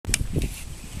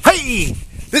Hey,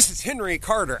 this is Henry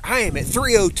Carter. I am at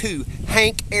 302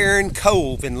 Hank Aaron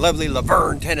Cove in lovely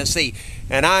LaVergne, Tennessee,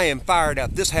 and I am fired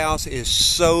up. This house is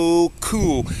so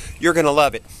cool. You're going to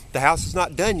love it. The house is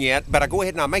not done yet, but I go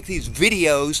ahead and I make these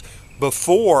videos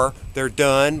before they're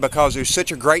done because there's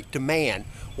such a great demand.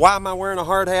 Why am I wearing a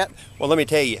hard hat? Well, let me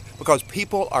tell you, because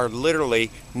people are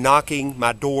literally knocking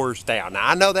my doors down. Now,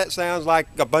 I know that sounds like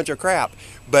a bunch of crap,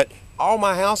 but all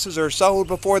my houses are sold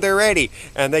before they're ready,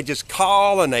 and they just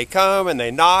call and they come and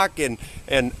they knock, and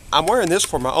I'm wearing this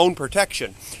for my own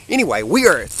protection. Anyway, we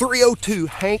are at 302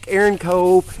 Hank Aaron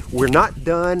Cove. We're not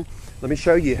done. Let me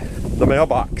show you the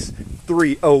mailbox.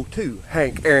 302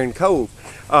 Hank Aaron Cove.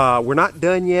 We're not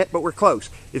done yet, but we're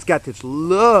close. It's got this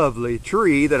lovely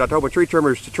tree that I told my tree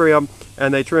trimmers to trim,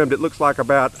 and they trimmed, it looks like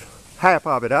about half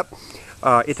of it up.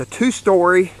 It's a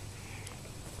 2-story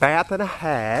bath and a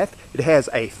half. It has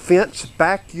a fenced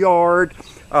backyard.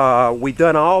 We've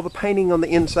done all the painting on the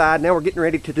inside. Now we're getting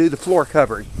ready to do the floor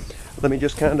covering. Let me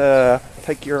just kind of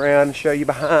take you around and show you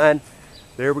behind.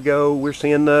 There we go. We're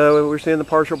seeing the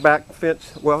partial back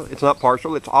fence. Well, it's not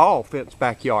partial, it's all fenced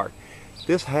backyard.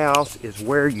 This house is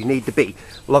where you need to be.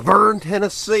 LaVergne,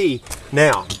 Tennessee.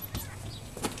 Now,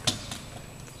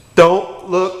 don't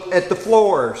look at the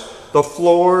floors. The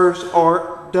floors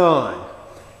aren't done.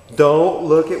 Don't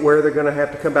look at where they're going to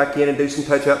have to come back in and do some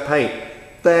touch-up paint.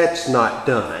 That's not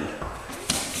done.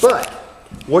 But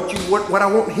what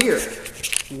I want here,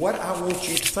 what I want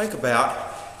you to think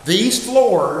about, these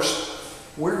floors,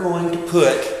 we're going to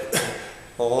put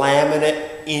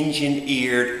laminate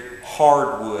engineered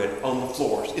hardwood on the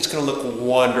floors. It's going to look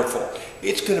wonderful.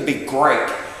 It's going to be great.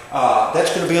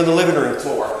 That's going to be on the living room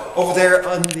floor. Over there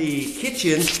on the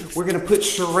kitchen, we're going to put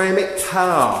ceramic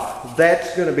tile.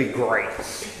 That's going to be great.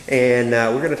 And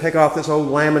we're going to take off this old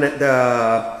laminate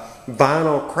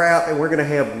vinyl crap, and we're going to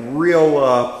have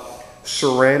real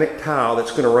ceramic tile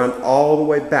that's going to run all the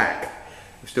way back.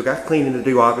 We've still got cleaning to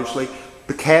do, obviously.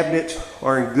 The cabinets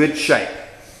are in good shape.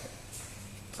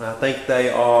 I think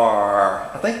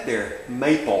they're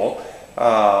maple.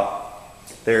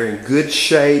 They're in good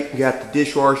shape. You got the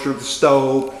dishwasher, the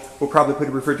stove. We'll probably put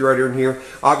a refrigerator in here.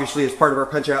 Obviously, as part of our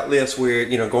punch-out list, we're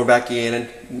going back in and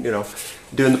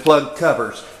doing the plug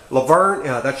covers.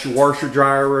 LaVergne, that's your washer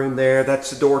dryer room there. That's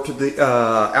the door to the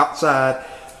outside.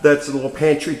 That's the little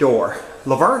pantry door.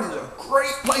 LaVergne is a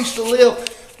great place to live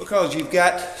because you've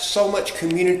got so much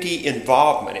community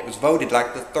involvement. It was voted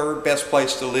like the 3rd best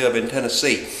place to live in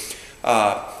Tennessee.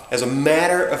 As a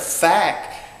matter of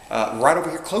fact, right over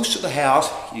here close to the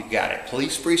house, you've got a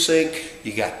police precinct,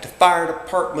 you got the fire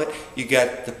department, you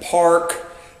got the park,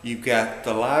 you've got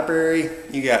the library,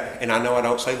 and I know I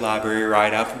don't say library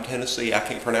right, I'm from Tennessee, I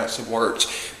can't pronounce some words.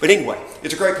 But anyway,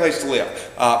 it's a great place to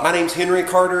live. My name's Henry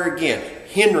Carter again.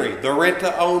 Henry, the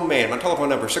rent-to-own man. My telephone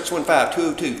number is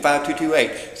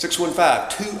 615-202-5228,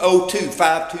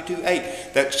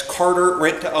 615-202-5228. That's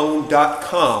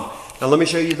carterrenttoown.com. Now let me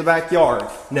show you the backyard.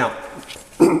 Now,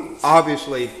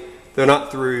 obviously, they're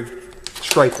not through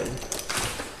scraping.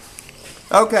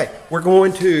 Okay, we're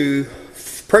going to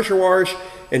pressure wash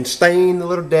and stain the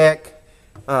little deck.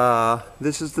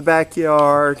 This is the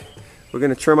backyard. We're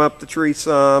going to trim up the tree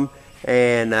some,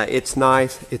 and it's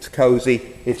nice, it's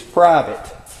cozy, it's private.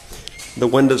 The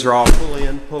windows are all pull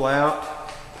in, pull out.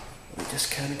 We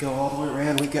just kind of go all the way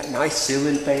around. We've got nice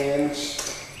ceiling fans.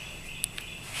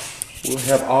 We'll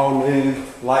have all new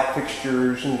light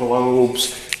fixtures and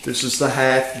globes. This is the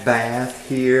half bath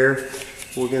here.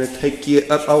 We're going to take you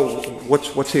up. Oh,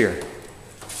 what's here?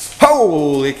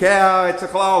 Holy cow, it's a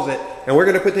closet. And we're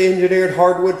going to put the engineered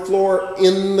hardwood floor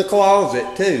in the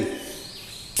closet too.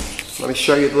 Let me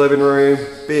show you the living room.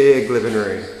 Big living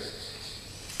room.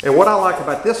 And what I like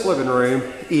about this living room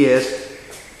is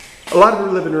a lot of your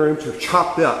living rooms are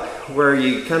chopped up where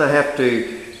you kind of have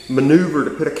to maneuver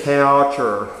to put a couch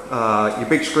or your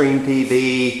big screen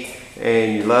TV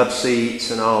and your love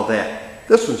seats and all that.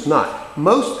 This one's not.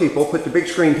 Most people put the big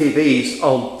screen TVs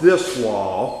on this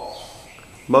wall.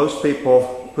 Most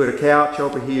people put a couch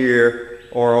over here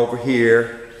or over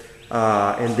here,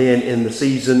 and then in the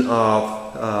season of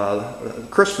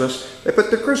Christmas, they put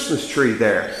the Christmas tree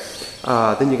there.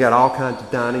 Then you got all kinds of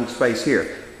dining space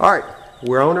here. All right,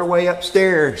 we're on our way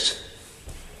upstairs.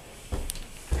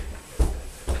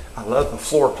 I love the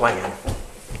floor plan.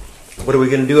 What are we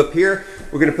going to do up here?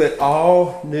 We're going to put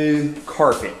all new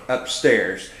carpet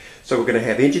upstairs. So we're going to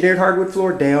have engineered hardwood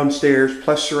floor downstairs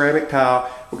plus ceramic tile.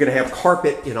 We're going to have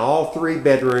carpet in all 3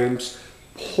 bedrooms.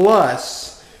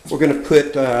 Plus, we're going to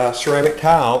put ceramic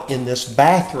tile in this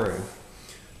bathroom.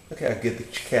 Look how good the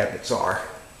cabinets are.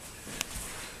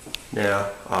 Now,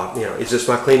 you know, is this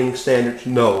my cleaning standards?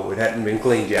 No, it hadn't been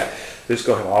cleaned yet. This is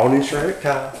going to have all new ceramic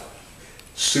tile,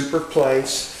 super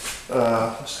place.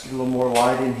 Let's get a little more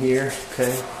light in here.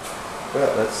 Okay,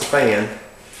 well, that's the fan.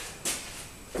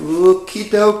 Okie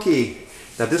dokie.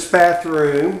 Now this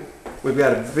bathroom, we've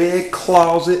got a big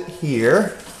closet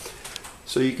here,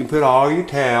 so you can put all your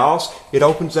towels. It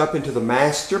opens up into the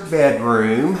master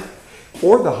bedroom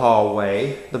or the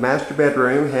hallway. The master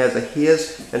bedroom has a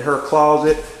his and her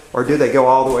closet, or do they go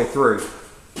all the way through?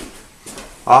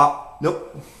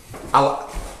 Nope.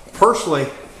 Personally,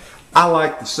 I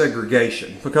like the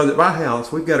segregation, because at my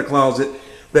house we've got a closet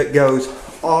that goes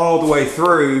all the way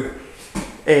through,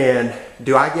 and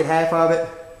do I get half of it?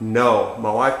 No.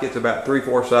 My wife gets about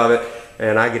 3/4 of it,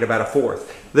 and I get about 1/4.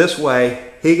 This way,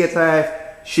 he gets half,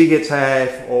 she gets half,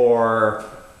 or,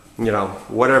 you know,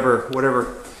 whatever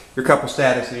your couple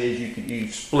status is,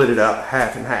 you split it up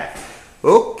half and half.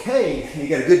 Okay, you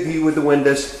got a good view with the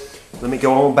windows. Let me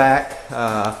go on back.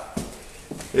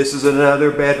 This is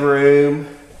another bedroom.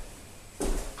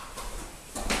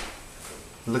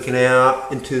 Looking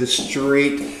out into the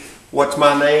street. What's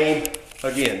my name?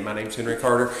 Again, my name's Henry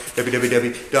Carter.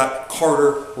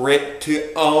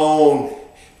 www.carterrenttoown.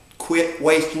 Quit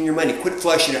wasting your money. Quit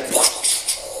flushing it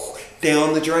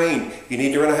down the drain. You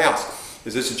need to rent a house.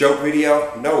 Is this a joke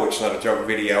video? No, it's not a joke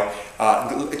video.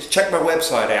 Check my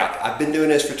website out. I've been doing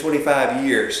this for 25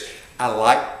 years. I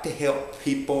like to help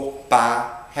people buy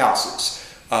houses.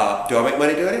 Do I make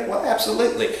money doing it? Well,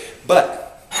 absolutely. But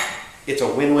it's a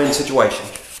win-win situation.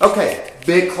 Okay,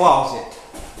 big closet.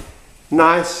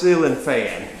 Nice ceiling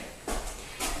fan.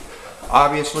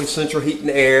 Obviously central heat and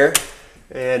air.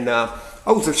 And,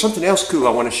 oh, there's something else cool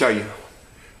I want to show you.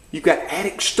 You've got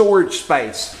attic storage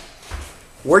space.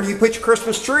 Where do you put your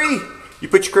Christmas tree? You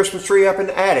put your Christmas tree up in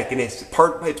the attic, and it's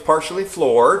partially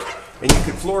floored, and you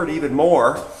can floor it even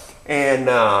more. And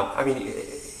I mean,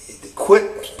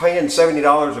 quit paying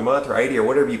 $70 a month or $80 or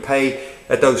whatever you pay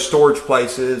at those storage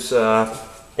places,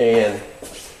 and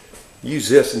use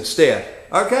this instead.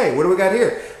 Okay, what do we got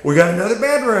here? We got another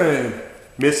bedroom.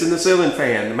 Missing the ceiling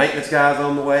fan. The maintenance guy's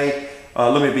on the way.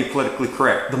 Let me be politically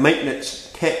correct. The maintenance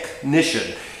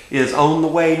technician is on the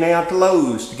way now to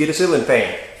Lowe's to get a ceiling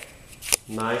fan.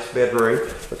 Nice bedroom.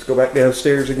 Let's go back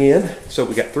downstairs again. So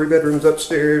we got 3 bedrooms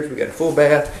upstairs. We got a full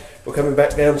bath. We're coming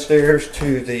back downstairs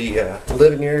to the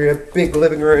living area, big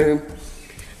living room.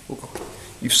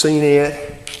 You've seen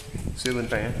it. Ceiling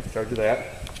fan, showed you that.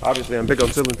 Obviously I'm big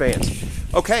on ceiling fans.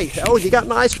 Okay, oh, you got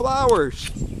nice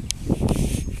flowers.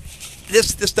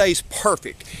 This day's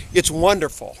perfect. It's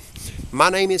wonderful. My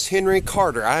name is Henry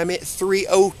Carter. I'm at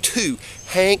 302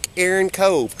 Hank Aaron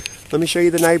Cove. Let me show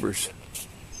you the neighbors.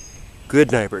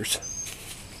 Good neighbors.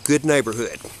 Good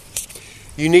neighborhood.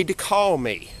 You need to call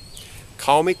me.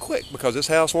 Call me quick, because this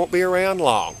house won't be around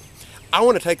long. I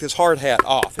want to take this hard hat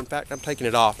off. In fact, I'm taking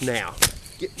it off now.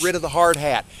 Get rid of the hard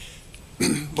hat,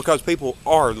 because people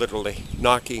are literally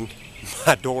knocking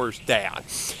my doors down.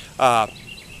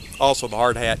 Also, the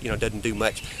hard hat, you know, doesn't do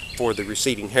much for the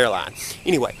receding hairline.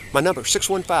 Anyway, my number is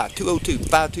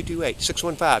 615-202-5228,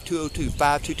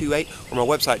 615-202-5228, or my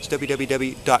website is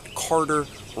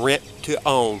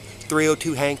www.carterrenttoown,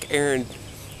 302 Hank Aaron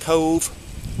Cove,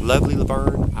 lovely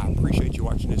LaVergne. I appreciate you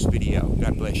watching this video.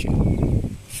 God bless you.